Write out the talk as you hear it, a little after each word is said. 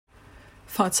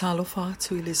Faatauga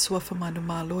I le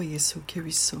suafamanu Iesu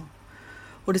Keriso.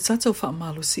 O le tatou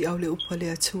faamalo si au le Upu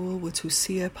le Atua I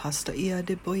Tusi Pasta I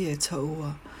de boye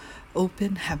taua.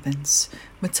 Open heavens.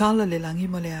 MATALA le langi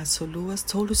mo le aso luas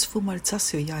tolus fu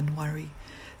maritasio IANUARI.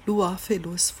 Lua fe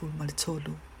luas fu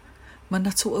maritolu.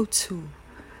 Manatu Autu.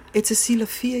 E te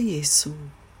silafia Iesu.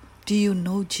 Do you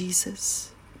know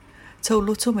Jesus?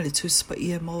 Tauloto ma le Tusi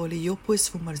Paia mo le Iopu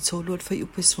fu maritolu at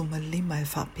Faitauga fu luma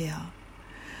faapea.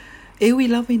 E ui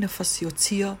lava ina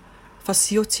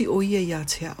fasioti o ia ia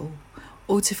te au,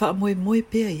 o te faamoemoe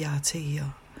pea ia te ia,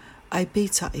 ai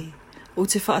peita o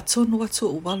te atonu atu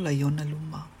o wala i ona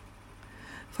luma.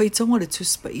 Faitonga le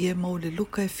Tusi Paia mo le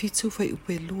Luka e fitu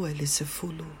Faitauga lua le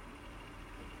sefulu.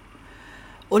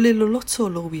 O le loloto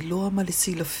lo iloa ma le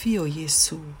silafia o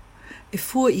Iesu, e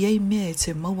fua i ei mea e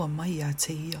te maua mai ia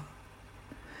te ia.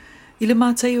 I le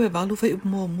Mataio e walu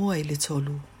Faitauga mua i le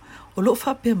tolu. O lo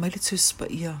faapea mai le Tusi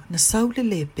Paia na sau le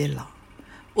lepela.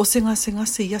 O se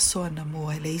gasegase iaso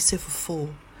anamua le ise fofo.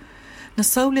 Na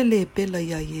sau le lepela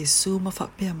ia Iesu ma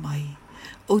faapea mai.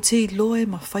 O te iloa e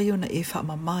mafai ona e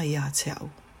faamama ia te au.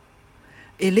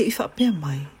 E le I faapea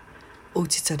mai o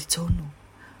te talitonu.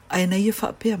 Ai na ia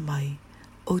faapea mai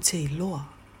o te iloa.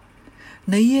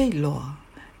 Na ia iloa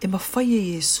e mafai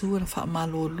e Iesu na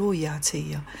faamalolo ia te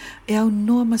ia. E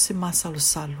aunoa ma se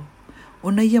masalosalo. O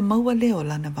na ia maua leo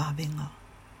lana vavenga.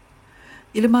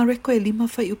 I le mareko e lima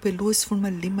Faitauga luas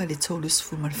fulma lima le tolus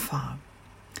fulma fa.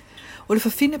 O le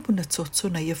fafine puna toto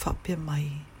na ia faapea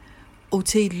mai. O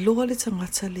te iloa le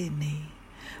tangata le nei.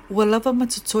 Ua lava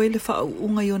matutoi le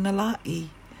faauunga i ona leai.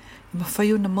 I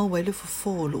mafai ona maua i le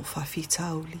fofo lo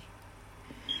faafitauli.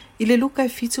 I le Luka e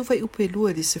fitu Faitauga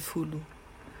lua le sefulu.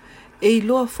 E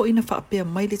iloa fo ina faapea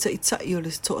mai le taitai o le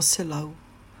toa selau.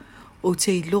 O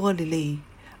te iloa le leai.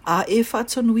 A e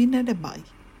faatonuina le mai,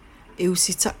 e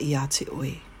usita I a te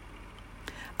oe.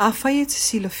 A whai e te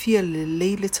silafia le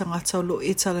lei le tangata o lo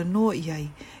e talanoa I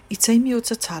ai, I taimi o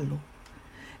tatalo,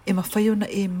 e mawhai ona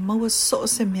e maua so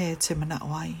se mea e te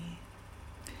Manatu ai.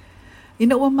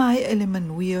 Ina ua mai e le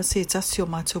manuia se tasio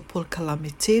mato pol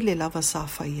kalame te le lava sa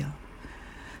whaia.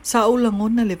 Sa o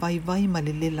langona le vai ma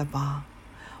le lava.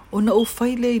 O na o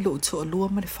whai le I lo to alua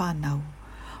ma le whanau,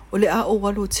 o le a o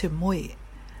walo te moe,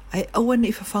 ai awan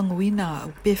I fafanguina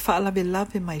au pe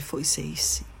faalave mai fo I se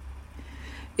isi.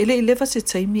 Ele I leva se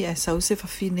taimi e sau se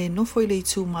fafine no fo I le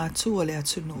itu matu o le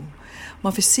atonu,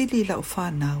 ma fesili la o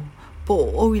whanau, po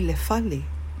o I le fale.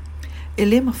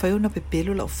 Ele ma fai ona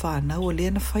pepelo la o whanau o le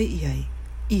na fai I ai,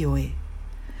 I oe.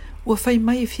 Ua fai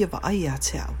mai fia wa ai a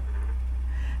te au.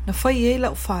 Na fai e la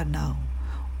o whanau,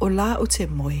 o la o te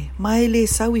moe, ma ele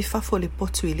sau I fafo le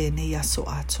potu I le ne aso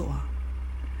atoa.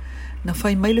 Na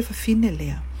fai mai le fafine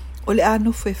lea, o le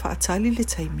anofo e faatali le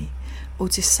taimi, o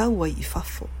te saua I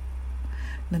fafo.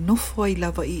 Na nofo ai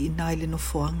lava I ina le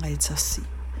nofoanga e tasi.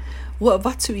 Ua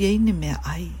watu I eine mea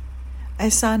ai. Ai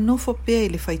sa nofo pea I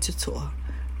le faitutoa,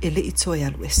 e le itoe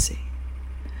alu ese.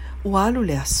 Ua alu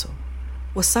le aso,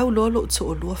 ua sau lolo to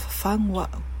o lua fafangu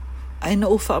au. Ai na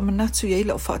o faamanatu I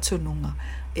la o faatonunga,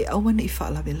 e awane I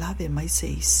faalave mai se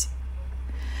isi.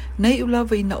 Nei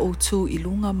ulawa ina autu I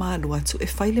lunga malu atu e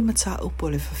faile Matau po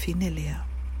le fafine lea.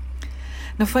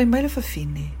 Na fai mai le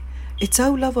fafine, e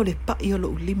tau lava le pai o lo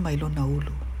ulima I lona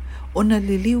ulu. Ona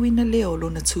le liu ina leo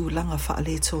lona tūlanga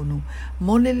faaletonu,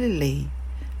 mo le leai,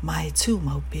 ma e tū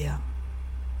maupea.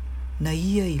 Na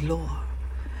ia iloa.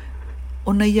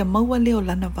 Ona ia maua leo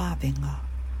lana vavenga,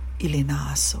 I le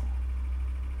na aso.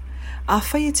 A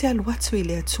fai e te aluatu I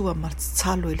le atua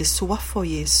matalo I le suafo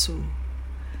Iesu.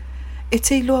 E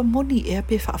te iloa moni ea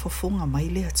pe faafofonga mai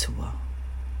le atua.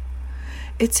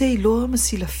 E te iloa ma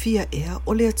silafia ea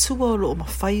o le atua o lo o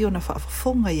mafai o na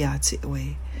faafofonga ia te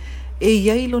oe. E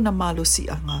iailo na malo si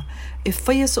anga e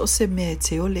fai aso o se mea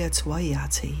te o le atua ia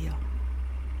te ia.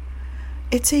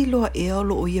 E te iloa ea o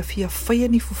lo o ia fia fai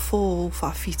ni fofo o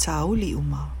faafitauli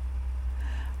uma.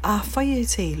 A fai e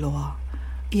te iloa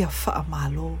ia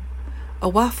faamalolo. A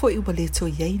wafo I waleto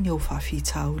iaini o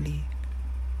faafitauli.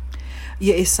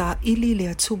 Ia e sa ili le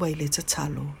atua I le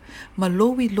tatalo, ma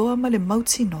lowi loa ma le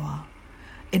mauti noa,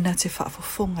 e na te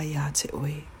faafofonga ia te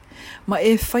oe. Ma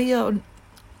e whaia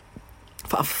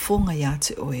faafofonga ia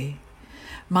te oe,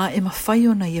 ma e mawhai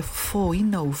ona ia fofo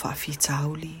ina u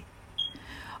faafitauli.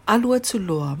 Alu atu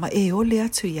loa, ma e ole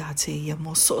atu ia te ia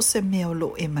mo so se mea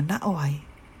lo e Manatu ai.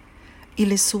 I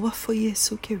le suafo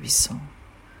Iesu Keriso.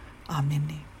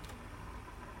 Amene.